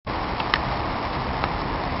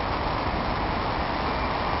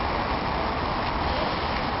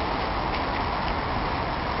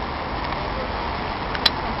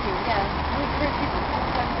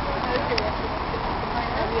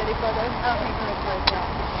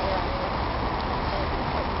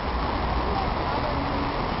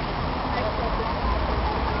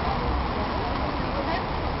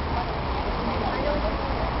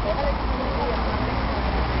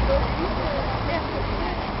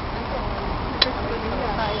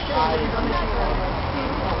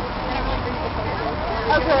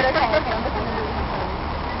Oh, good, okay.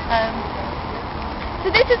 So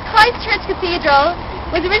this is Christchurch Cathedral.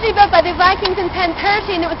 It was originally built by the Vikings in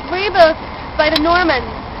 1030 and it was rebuilt by the Normans.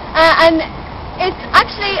 And it's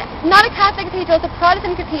actually not a Catholic cathedral, it's a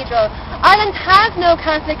Protestant cathedral. Ireland has no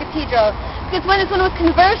Catholic cathedral because when this one was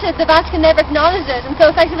converted, the Vatican never acknowledged it, and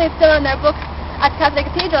so effectively it's still on their books as Catholic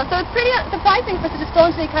cathedral. So it's pretty surprising for such a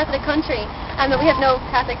staunchly Catholic country that we have no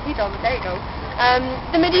Catholic cathedral, but there you go.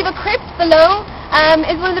 The medieval crypt below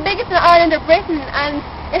is one of the biggest in Ireland or Britain, and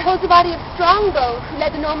it holds the body of Strongbow, who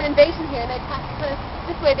led the Norman invasion here, and they attacked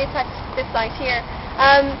this way, they attacked this site here.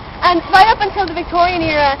 And right up until the Victorian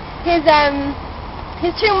era, his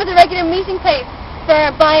tomb was a regular meeting place for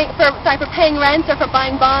paying rent or for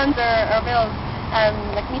buying bonds or bills,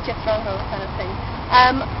 like meet you at Strongbow kind of thing.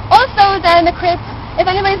 Also then the crypt, if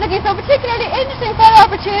anybody's looking for a particularly interesting photo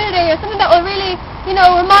opportunity or something that will really,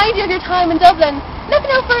 remind you of your time in Dublin, look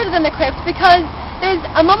no further than the crypt, because there's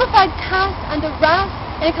a mummified cat and a rat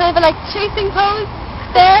in a kind of a chasing pose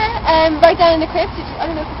there, right down in the crypt. I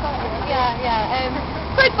don't know if you saw it. Yeah.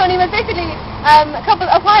 Quite funny, but basically a couple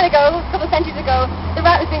centuries ago, the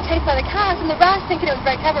rat was being chased by the cat, and the rat, thinking it was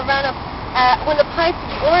very clever, ran up one of the pipes of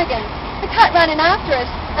the organ. The cat ran in after it,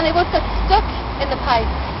 and they both got stuck in the pipe.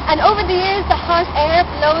 And over the years, the hot air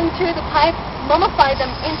blowing through the pipe mummified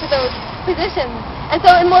them into those positions. And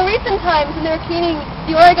so in more recent times, when they were cleaning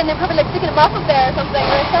the organ, they were probably sticking a mop up there or something,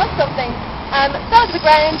 or a shelf something, fell to the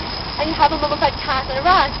ground, and you have a mummified cat and a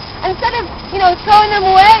rat. And instead of, throwing them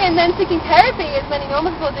away and then seeking therapy, as many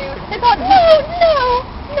normal people do, they thought,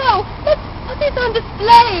 no, let's put these on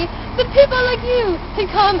display so people like you can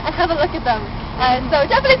come and have a look at them. So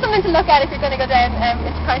definitely something to look at if you're going to go down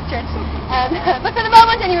into Christchurch. But for the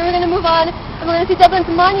moment, anyway, we're going to move on, and we're going to see Dublin's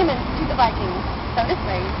monuments to the Vikings. So this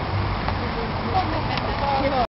way.